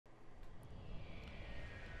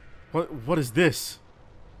What is this?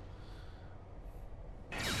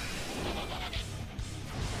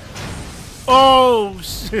 Oh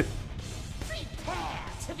shit! Prepare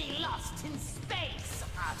to be lost in space,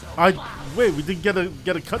 Wait, we didn't get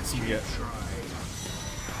a cutscene yet.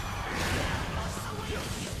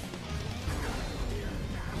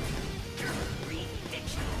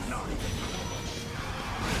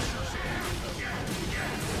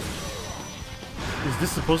 Is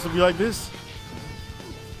this supposed to be like this?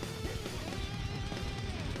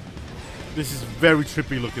 This is very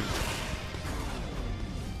trippy looking.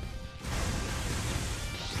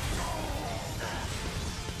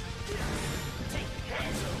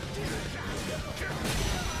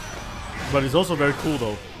 But it's also very cool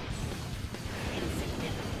though.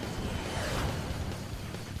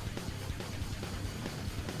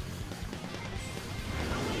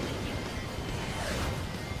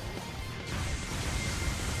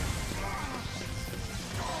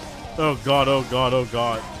 Oh god, oh god, oh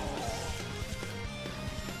god.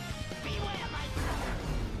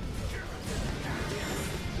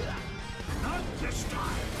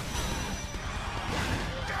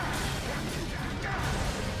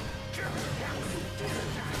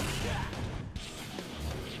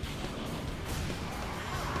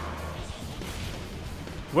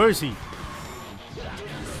 Where is he?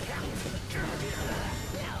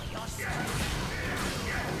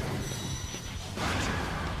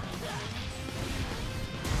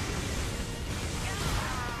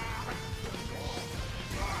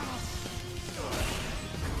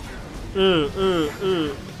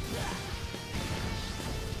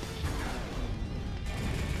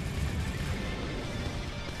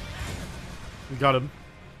 We got him.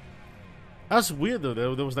 That's weird though.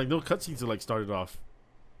 There was like no cutscenes to like start it off.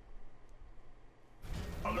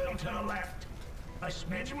 A little to the left. A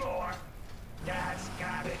smidge more. That's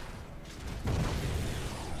got it.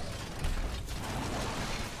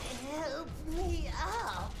 Help me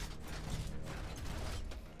up.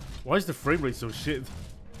 Why is the frame rate so shit?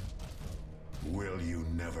 Will you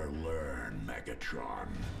never learn, Megatron?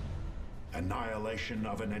 Annihilation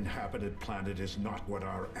of an inhabited planet is not what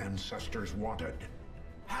our ancestors wanted.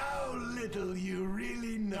 How little you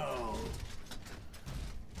really know.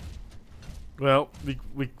 Well,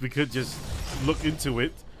 we could just look into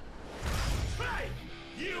it. Hey!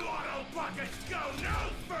 You Autobots go no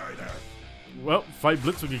further! Well, fight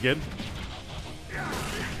Blitzwing again.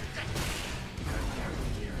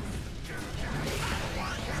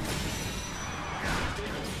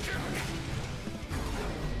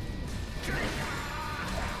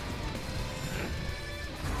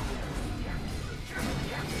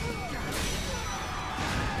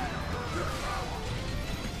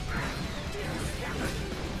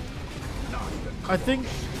 I think...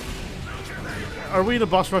 Are we in a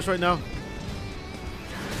boss rush right now?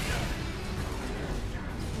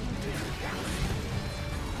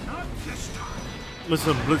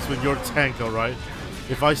 Listen, Blitzman, you're a tank, alright?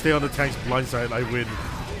 If I stay on the tank's blind side, I win.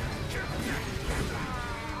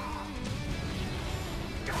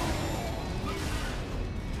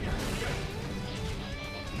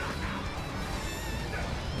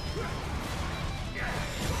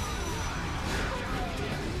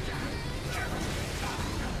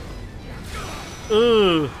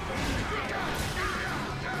 Ugh.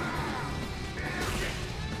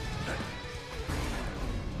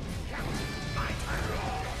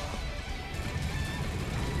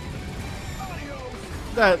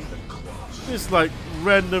 That this like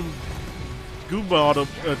random Goomba auto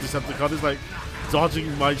Decepticon is like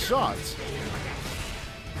dodging my shots.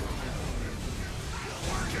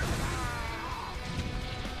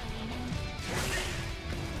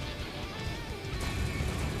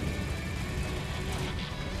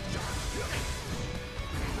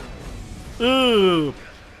 Ooh.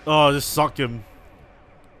 Oh, just suck him.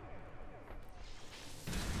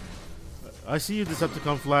 I see you,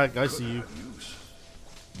 Decepticon flag. I see you.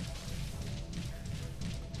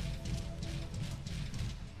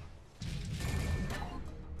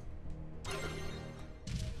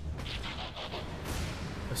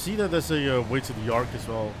 I see that there's a way to the Ark as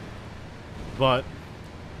well. But,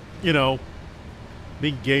 you know,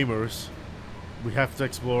 being gamers, we have to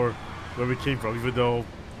explore where we came from, even though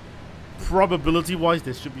probability-wise,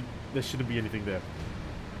 there shouldn't be anything there.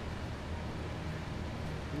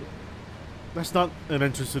 That's not an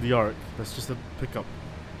entrance to the Ark. That's just a pickup.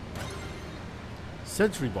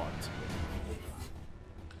 Sentry bot.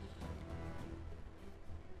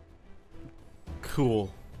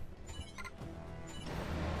 Cool.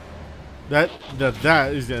 That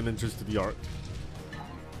is an entrance to the Ark.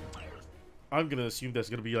 I'm gonna assume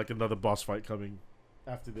there's gonna be like another boss fight coming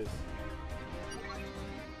after this.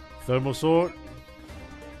 Thermal sword.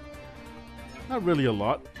 Not really a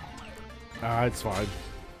lot. Ah, it's fine.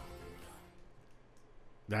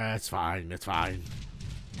 That's fine. That's fine.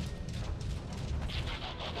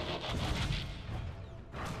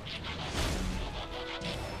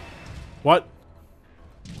 What?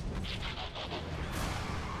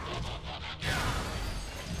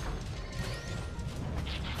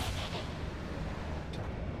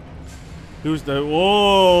 Who's the?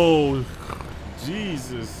 Whoa!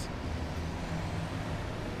 Jesus!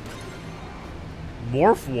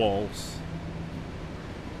 Morph walls.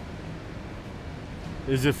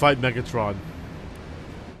 Is it fight Megatron?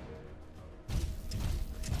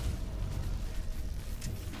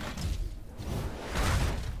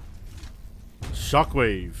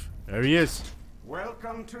 Shockwave. There he is.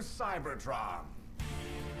 Welcome to Cybertron.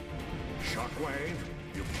 Shockwave,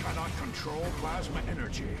 you cannot control plasma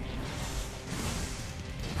energy.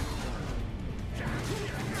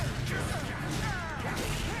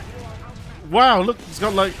 Wow, look, it's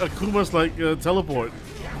got like Akuma's like teleport.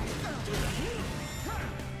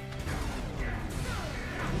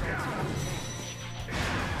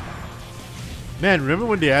 Man, remember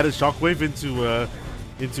when they added Shockwave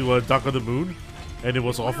into Dark of the Moon, and it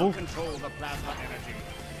was awful? Control the plasma energy.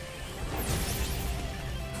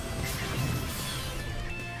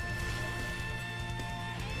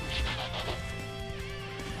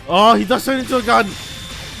 Oh, he does turn into a gun.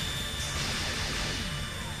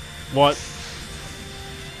 What?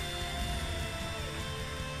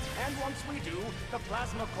 And once we do, the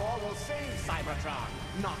plasma core will save Cybertron,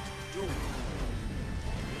 not Doom.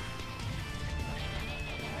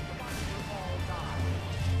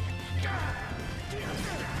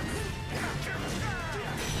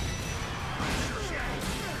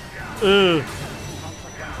 Ugh.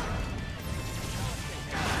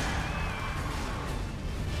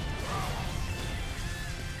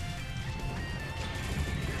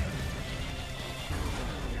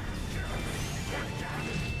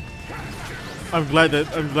 I'm glad that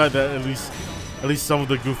at least some of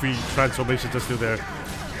the goofy transformations are still there.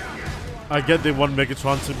 I get they want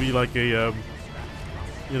Megatron to be like a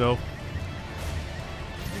you know,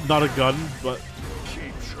 not a gun, but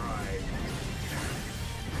Keep trying.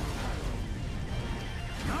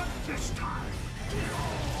 Not this time.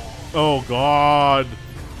 oh god.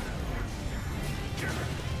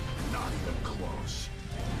 Not even close.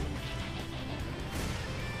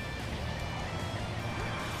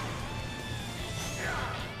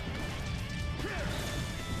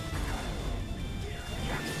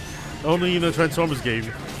 Only in a Transformers game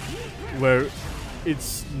where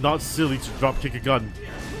it's not silly to drop kick a gun.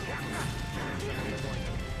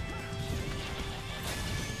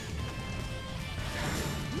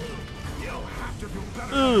 You'll have to do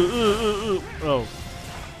better. Oh.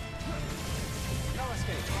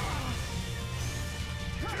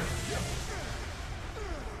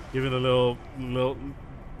 Give it a little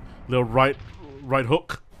right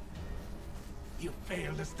hook. You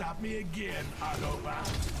failed to stop me again, Autobot.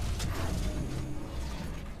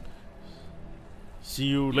 See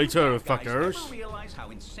you later, Guys, ever fuckers. realize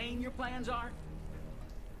how insane your plans are?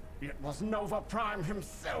 It was Nova Prime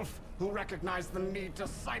himself who recognized the need to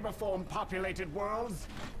cyberform populated worlds.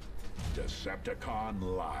 Decepticon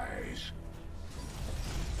lies.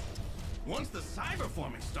 Once the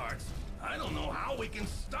cyberforming starts, I don't know how we can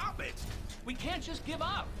stop it. We can't just give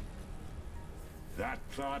up. That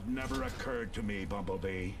thought never occurred to me,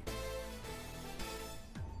 Bumblebee.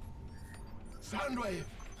 Soundwave,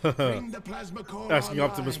 bring the plasma core Asking online.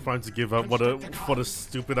 Optimus Prime to give up. What a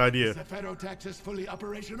stupid idea. Is the Fedotaxis fully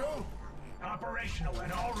operational? Operational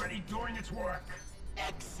and already doing its work.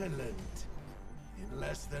 Excellent. In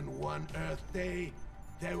less than one Earth day,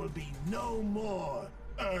 there will be no more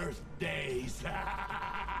Earth days.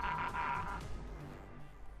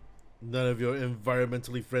 None of your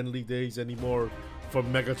environmentally friendly days anymore for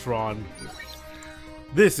Megatron.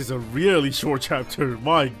 This is a really short chapter,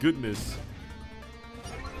 my goodness.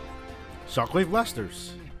 Shockwave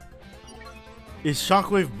blasters. Is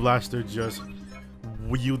Shockwave Blaster just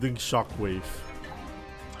wielding Shockwave?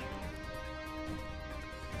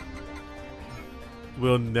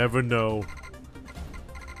 We'll never know.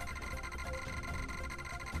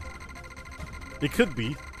 It could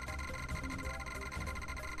be.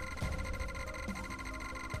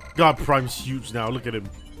 God, Prime's huge now. Look at him.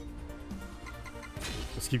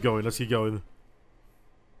 Let's keep going. Let's keep going.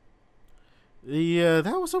 Yeah,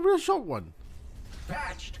 that was a real short one.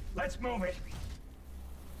 Patched. Let's move it.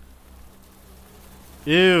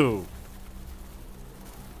 Ew.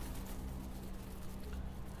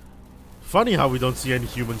 Funny how we don't see any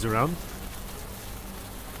humans around.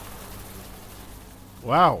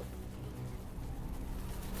 Wow.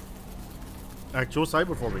 actual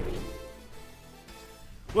cyberforming.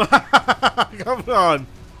 Come on.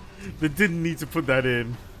 They didn't need to put that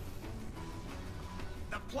in.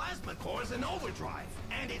 The plasma core is in overdrive,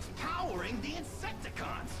 and it's powering the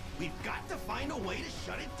Insecticons. We've got to find a way to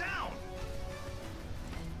shut it down.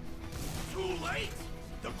 Too late!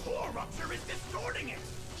 The core rupture is distorting it.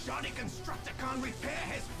 Shutting Constructicon repair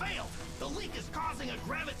has failed. The leak is causing a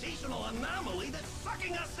gravitational anomaly that's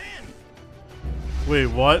sucking us in. Wait,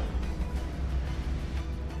 what?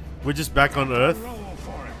 We're just back on Earth? Roll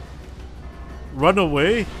for it. Run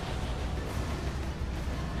away?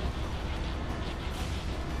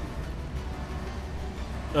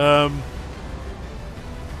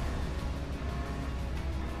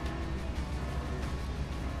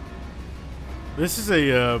 This is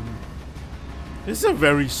a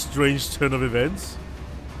very strange turn of events.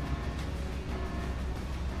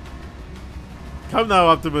 Come now,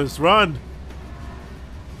 Optimus, run!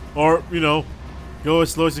 Or, you know, go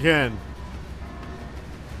as slow as you can.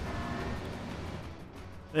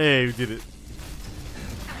 Hey, we did it.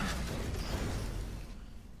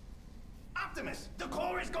 Optimus, the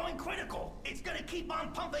core is going critical. It's gonna keep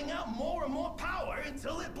on pumping out more and more power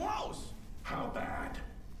until it blows. How bad?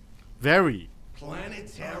 Very.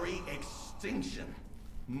 Planetary extinction.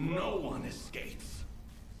 No one escapes.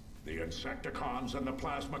 The Insecticons and the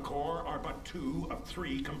plasma core are but 2 of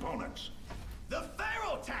 3 components. The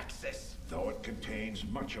Ferrotaxis! Though it contains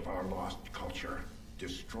much of our lost culture,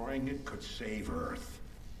 destroying it could save Earth.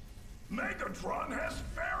 Megatron has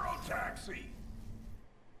Ferrotaxi!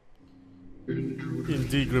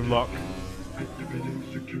 Indeed, Grimlock. Activating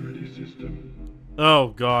security system. Oh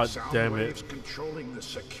god, Sound damn waves it. controlling the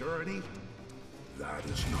security? That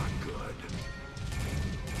is not good.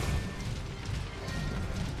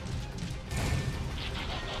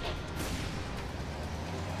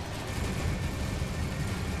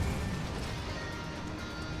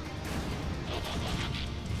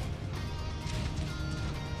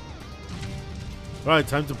 Alright,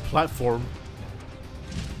 time to platform.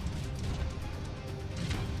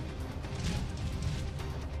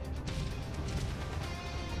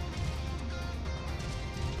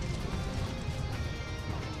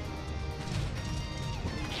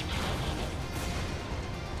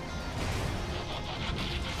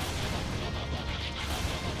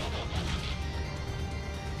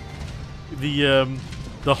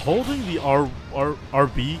 The holding the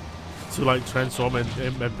RB to like transform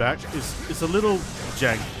and back is a little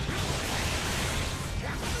jank.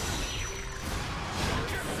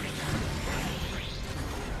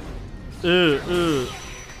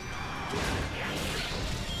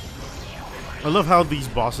 I love how these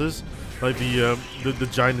bosses, like the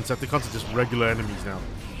giant Insecticons, are just regular enemies now.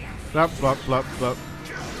 Blap blap blap blap.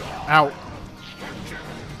 Ow.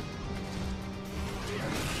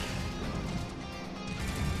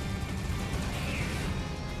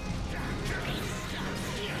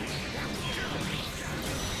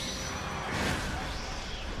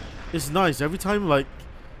 It's nice every time like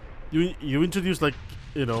you introduce like,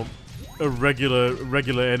 you know, a regular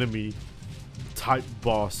enemy type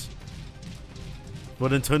boss,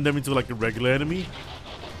 but then turn them into like a regular enemy.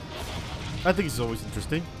 I think it's always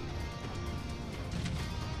interesting.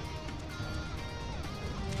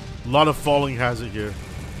 A lot of falling hazard here.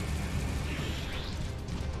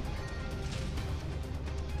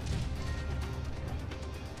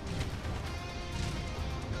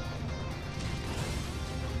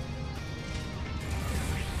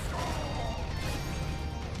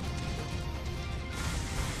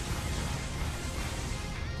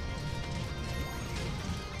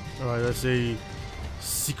 Alright, that's a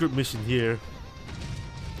secret mission here.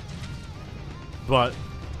 But,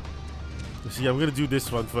 you see, I'm gonna do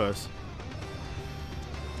this one first.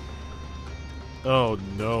 Oh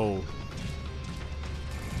no.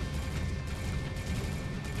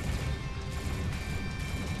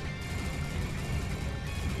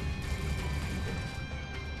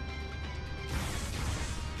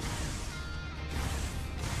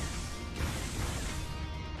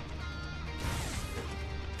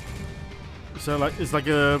 So like it's like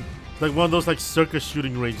one of those like circus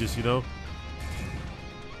shooting ranges, you know?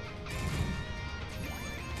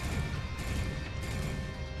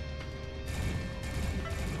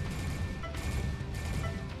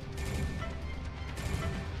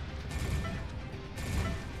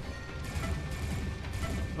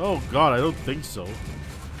 Oh god, I don't think so.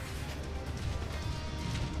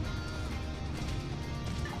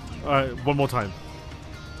 Alright, one more time.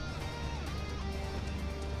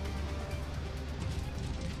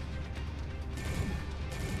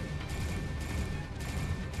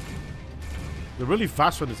 The really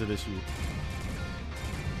fast one is an issue.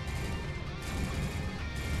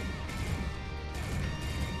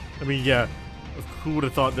 I mean, yeah. Who would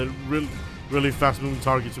have thought that really fast-moving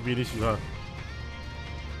targets would be an issue, huh?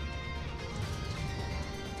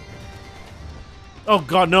 Oh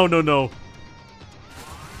god, no, no, no.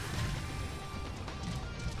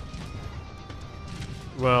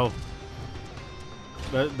 Well,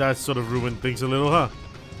 that sort of ruined things a little, huh?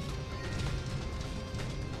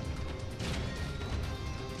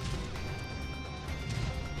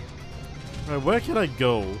 Alright, where can I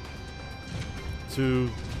go to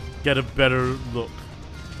get a better look?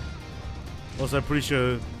 Also, I'm pretty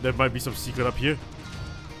sure there might be some secret up here.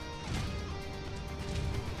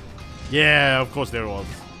 Yeah, of course there was.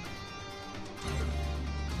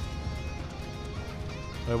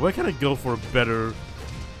 Alright, where can I go for a better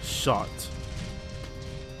shot?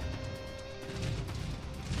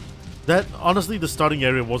 That, honestly, the starting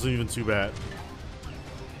area wasn't even too bad.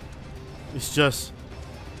 It's just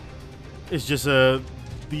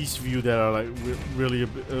these few that are like really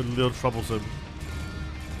a little troublesome.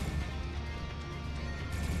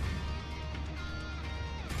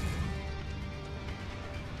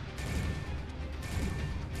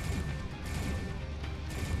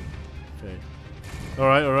 Okay.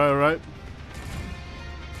 Alright, alright, alright.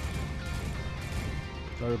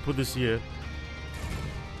 Alright, put this here.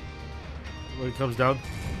 When it comes down.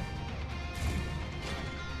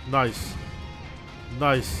 Nice.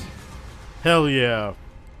 Nice. Hell yeah.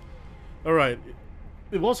 Alright.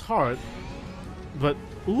 It was hard. But,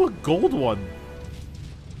 ooh, a gold one.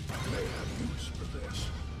 May have use for this.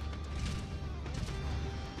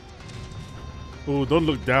 Ooh, don't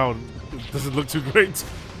look down. It doesn't look too great.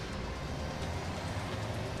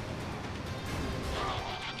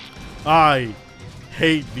 I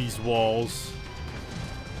hate these walls.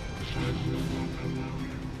 I will not allow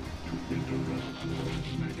you to interrupt Lord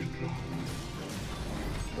Megatron.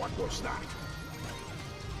 What was that?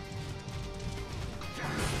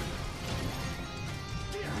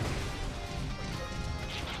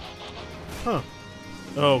 Huh.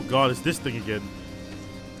 Oh god, it's this thing again.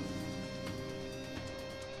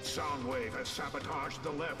 Soundwave has sabotaged the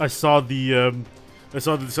left. I saw the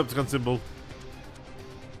Decepticon symbol.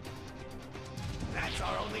 That's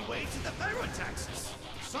our only way to the Ferrotaxis.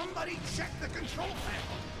 Somebody check the control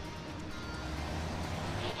panel.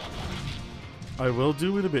 I will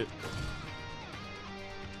do in a bit.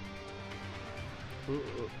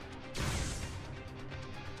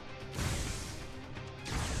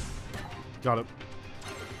 Got it.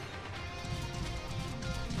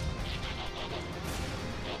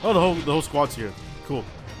 Oh, the whole squad's here. Cool.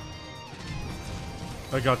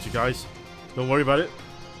 I got you guys. Don't worry about it.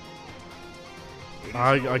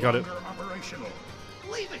 I got it. Operational.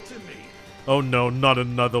 Leave it to me. Oh no, not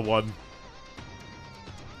another one.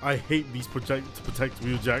 I hate these protect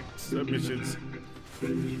Wheeljack's missions.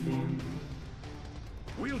 Phase 1.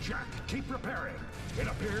 Wheeljack, keep repairing. It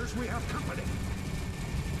appears we have company.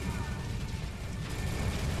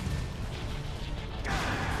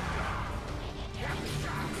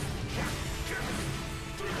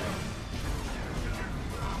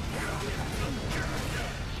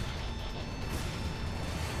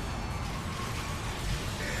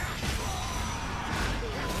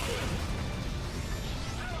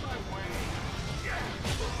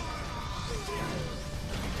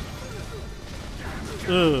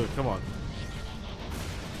 Ugh, come on.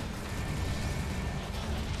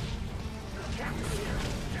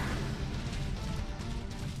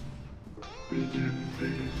 Begin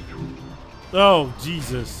phase 2. Oh,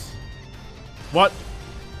 Jesus. What?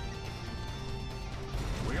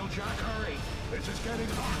 Wheeljack, hurry. This is getting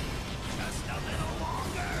hot. Just a little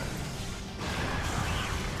longer.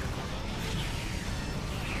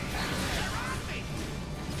 They're on me.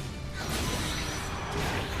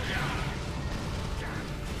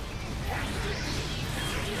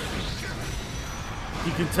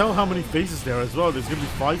 You can tell how many phases there are as well. There's gonna be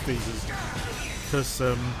 5 phases. Because,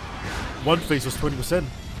 one phase was 20%.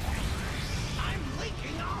 I'm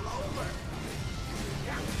leaking all over.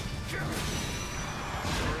 They're on me.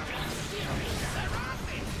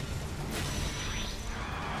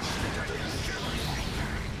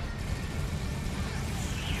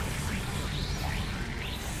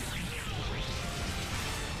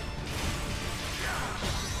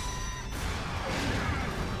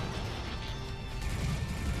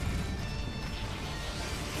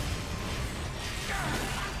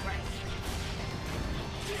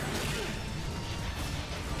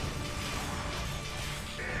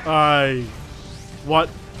 What?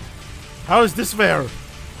 How is this fair?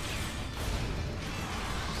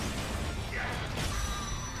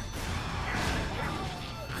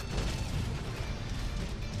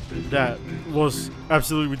 That was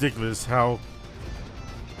absolutely ridiculous how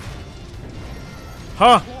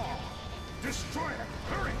Huh? Destroy it!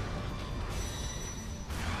 Hurry!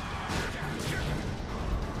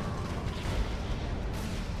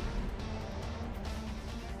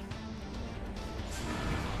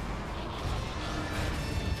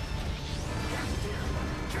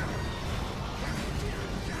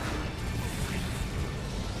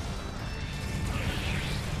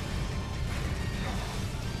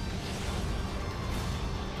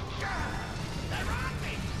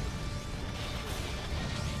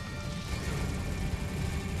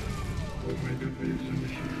 Omega phase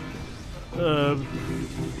initiated.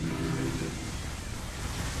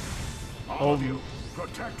 All of you,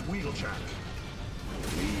 protect Wheeljack.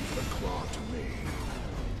 Leave the claw to me.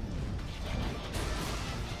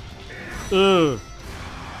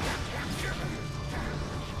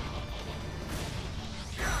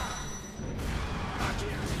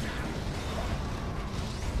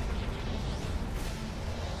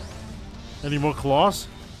 Any more claws?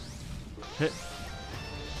 Hit.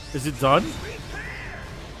 Is it done?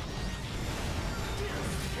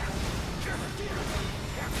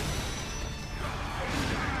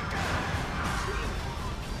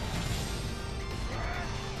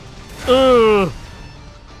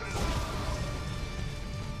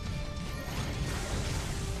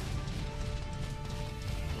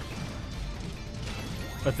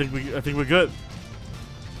 I think we're good.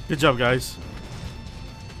 Good job, guys.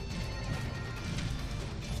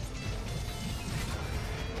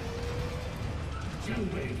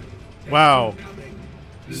 Wow.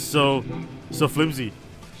 So flimsy.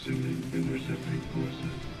 Sending intercepting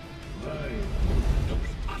forces. Those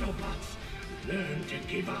autobots learn to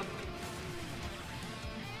give up.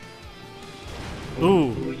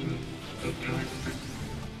 Ooh. Forces attack.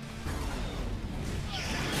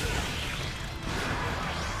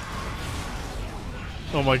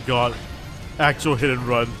 Oh my god. Actual hit and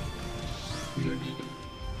run. Next.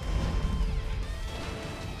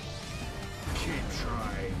 Keep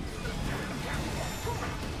trying.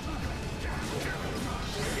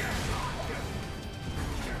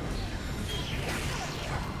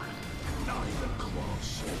 Not even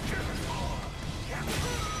close.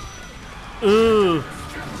 Ooh.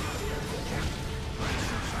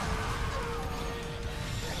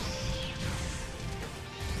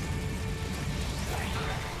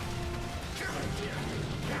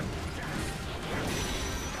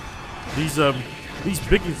 These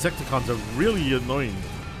big Insecticons are really annoying.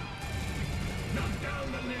 Knock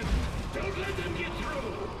down the limb. Don't let them get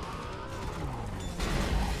through.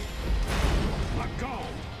 Let go!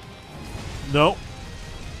 No.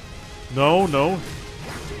 No, no.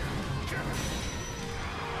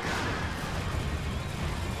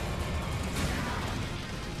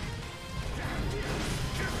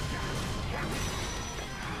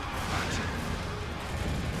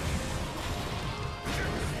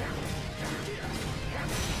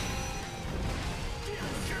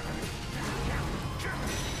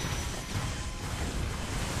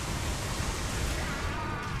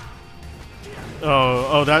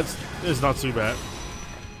 Oh, that is not too bad.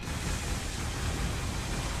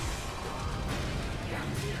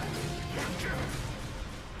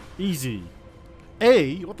 Easy.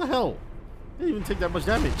 Hey, what the hell? Didn't even take that much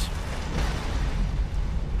damage.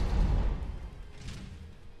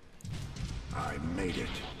 I made it.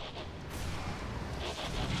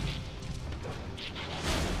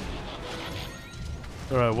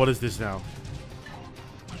 Alright, what is this now?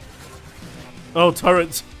 Oh,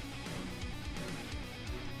 turrets.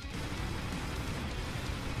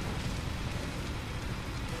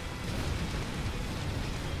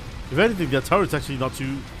 If anything, that turret's actually not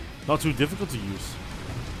too difficult to use.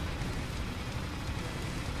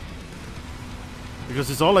 Because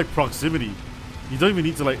it's all like proximity. You don't even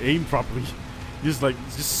need to like aim properly. You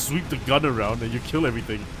just sweep the gun around and you kill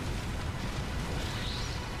everything.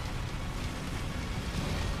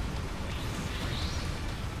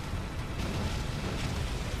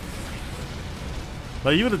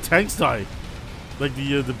 Like even the tanks die. Like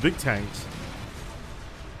the big tanks.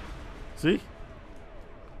 See?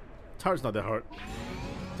 Turret's not that hard.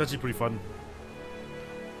 It's actually pretty fun.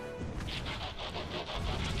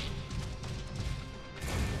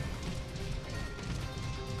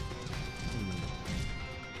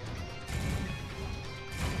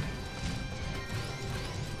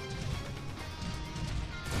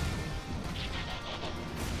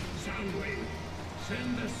 Soundwave,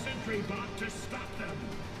 send the sentry bot to stop them.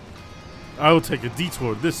 I will take a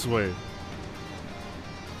detour this way.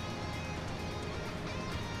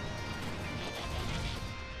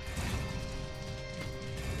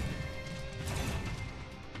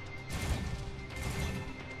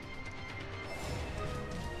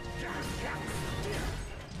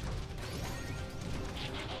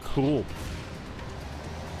 cool.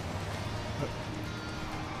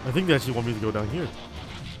 I think they actually want me to go down here.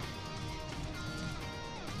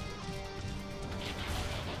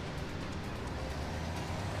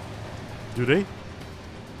 Do they?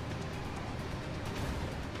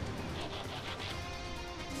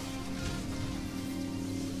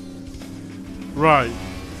 Right.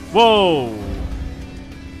 Whoa!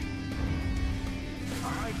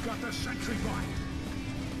 I've got the sentry bot.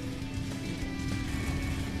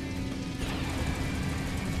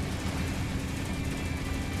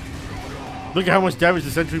 Look at how much damage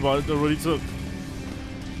the sentry bot already took.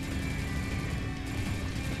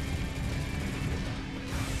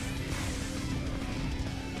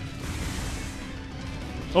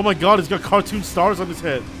 Oh my god, it's got cartoon stars on his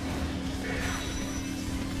head.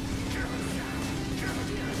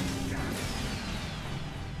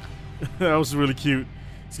 That was really cute.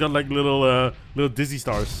 It's got like little Disney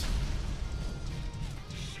stars.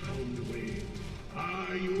 Soundwave,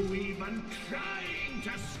 are you even trying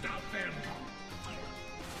to stop them?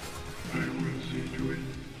 I will see to it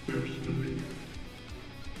personally.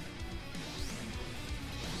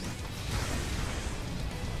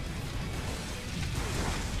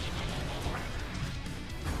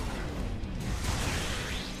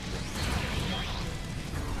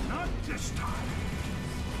 Not this time.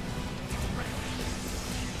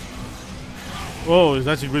 Whoa, it's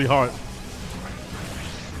actually really hard.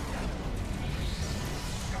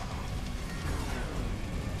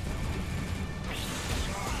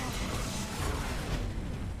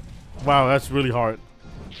 Wow, that's really hard.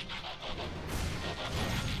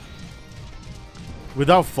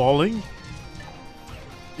 Without falling,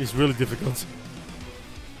 it's really difficult.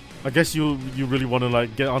 I guess you really want to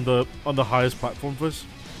like get on the highest platform first.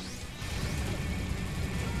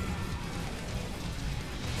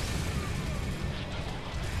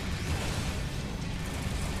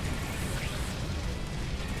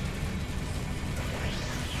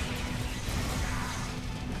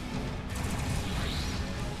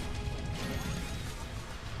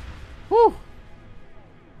 Whew.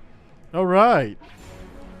 All right.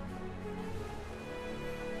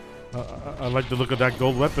 I like the look of that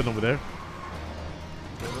gold weapon over there.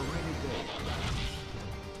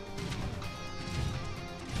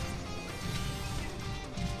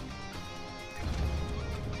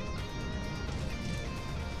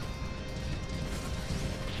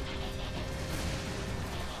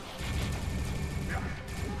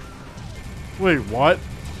 Wait, what?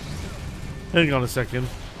 Hang on a second.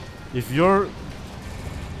 If you're...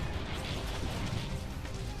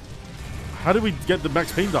 How do we get the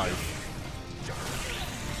Max Payne dive?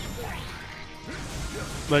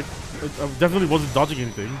 Like, I definitely wasn't dodging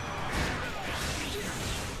anything.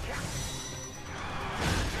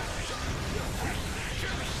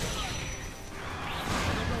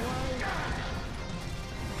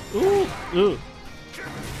 Ooh, ooh.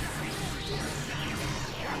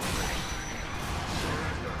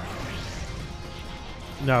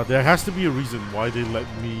 Now there has to be a reason why they let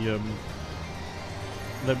me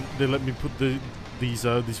let me put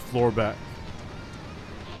these floor back.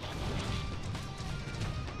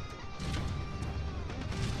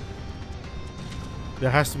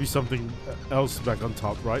 There has to be something else back on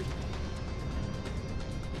top, right?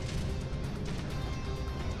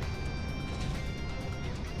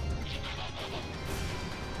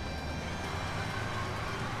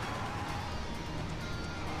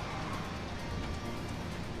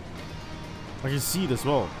 I can see it as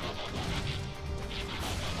well.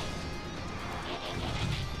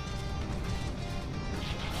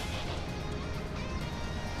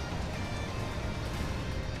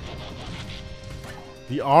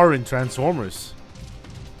 The R in Transformers.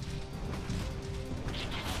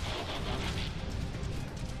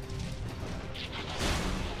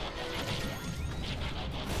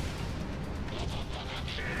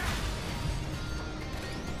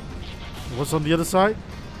 What's on the other side?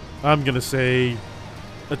 I'm gonna say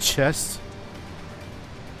a chest.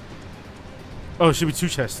 Oh, it should be two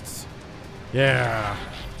chests. Yeah.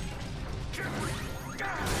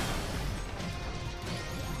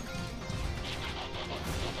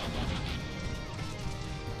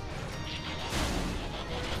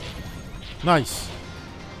 Nice.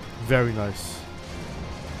 Very nice.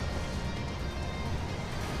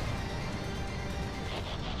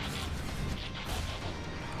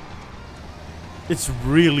 It's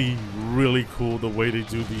really, really cool the way they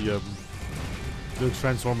do the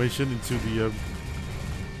transformation into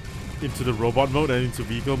the robot mode and into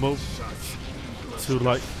vehicle mode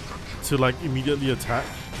to like immediately attack.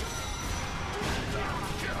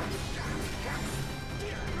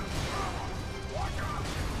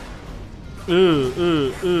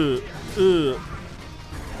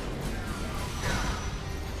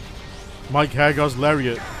 Mike Hagar's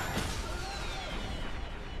lariat.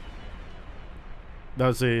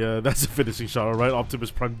 That's a finishing shot, alright? Optimus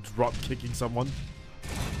Prime drop kicking someone.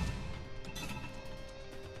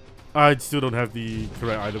 I still don't have the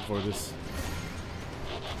correct item for this.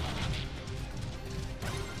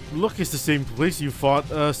 Look, it's the same place you fought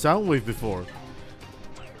Soundwave before.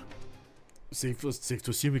 Safe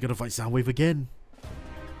to assume we're gonna fight Soundwave again.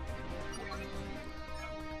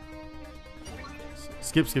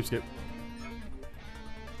 Skip.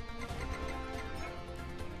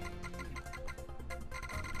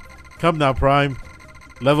 Come now, Prime.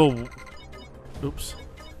 Level. Oops.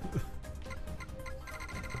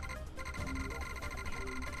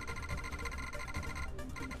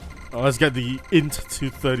 Let's get the int to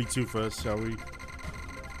 32 first, shall we?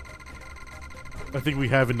 I think we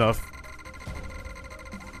have enough.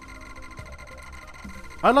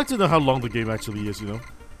 I'd like to know how long the game actually is, you know?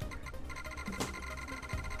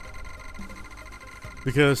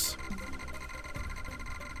 Because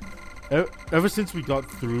ever since we got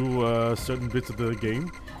through certain bits of the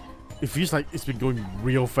game, it feels like it's been going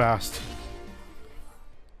real fast.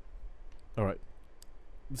 Alright.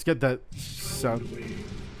 Let's get that sound.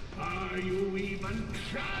 Are you even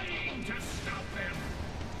trying to stop them?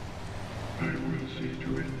 I will see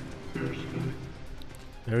to it personally.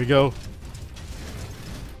 There we go.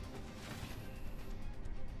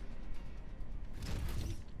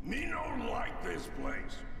 Me don't like this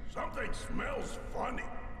place. Something smells funny.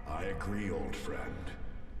 I agree, old friend.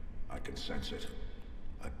 I can sense it.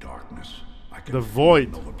 A darkness. I can The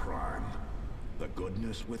void. feel the Prime. The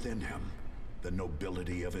goodness within him. The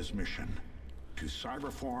nobility of his mission. To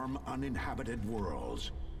cyberform uninhabited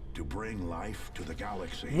worlds. To bring life to the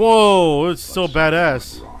galaxy. Whoa, it's so But something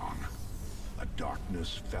badass. went wrong. A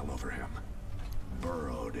darkness fell over him.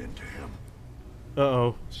 Burrowed into him.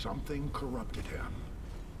 Uh-oh. Something corrupted him.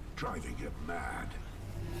 Driving him mad.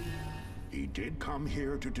 He did come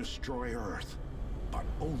here to destroy Earth, but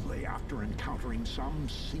only after encountering some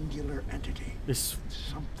singular entity. It's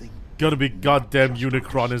Something gonna be goddamn not just our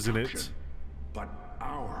Unicron, isn't it? destruction, but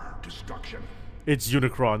our destruction. It's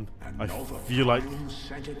Unicron. And I Nova feel like Prime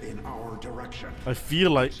sent it in our direction.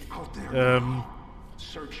 Out there now,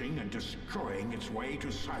 searching and destroying its way to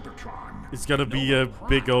Cybertron. it's gonna be a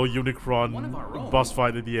big old One of our Unicron own boss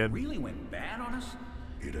fight at the end. really went bad on us?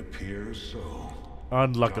 It appears so.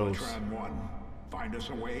 Unluckos. Cybertron 1, find us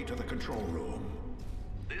a way to the control room.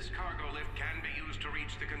 This cargo lift can be used to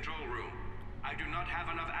reach the control room. I do not have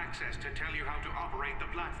enough access to tell you how to operate the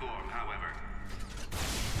platform, however.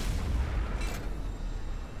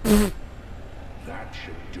 That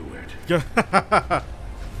should do it.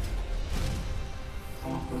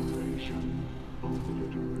 Operation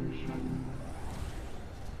Obliteration.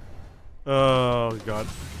 Oh god.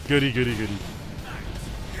 Goody.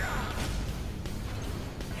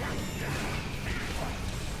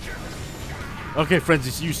 Okay,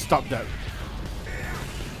 Francis, you stop that.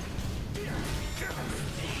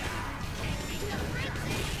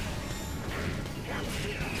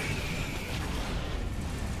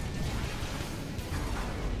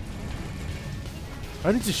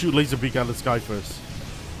 I need to shoot laser beak out of the sky first.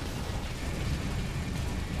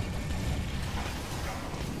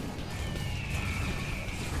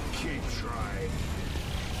 Keep trying.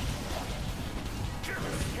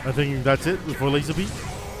 I think that's it for laser beak.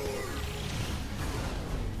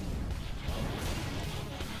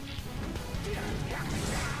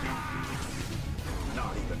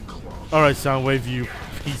 Not even close. Alright, Soundwave, you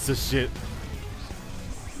piece of shit.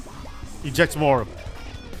 Eject more.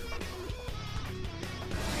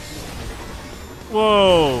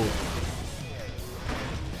 Whoa.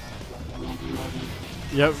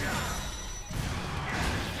 Yep.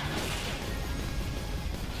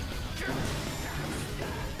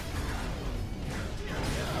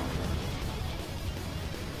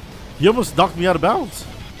 He almost knocked me out of bounds.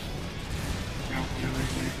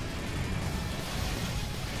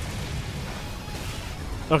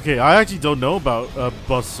 Okay, I actually don't know about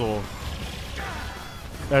Buzzsaw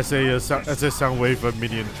as a Soundwave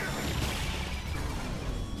minion.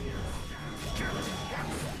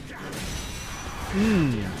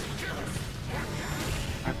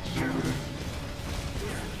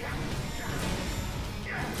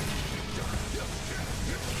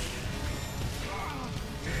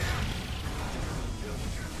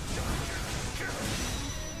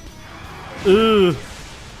 Ugh.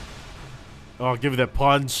 Oh, give it that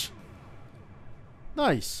punch.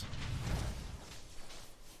 Nice.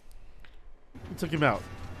 We took him out.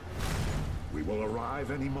 We will arrive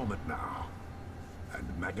any moment now. and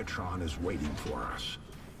Megatron is waiting for us.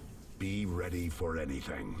 Be ready for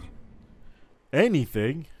anything.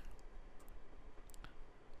 Anything?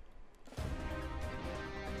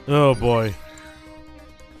 Oh boy.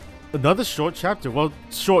 Another short chapter. Well,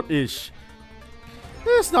 short-ish.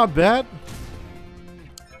 It's not bad.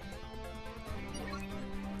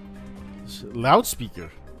 Loudspeaker.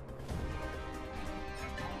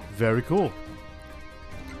 Very cool.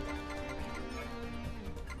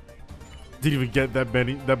 Didn't even get that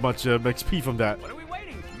much XP from that. What are we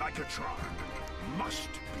waiting? Megatron must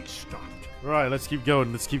be stopped. All right, let's keep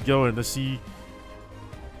going. Let's keep going. Let's see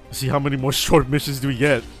how many more short missions do we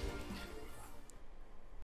get.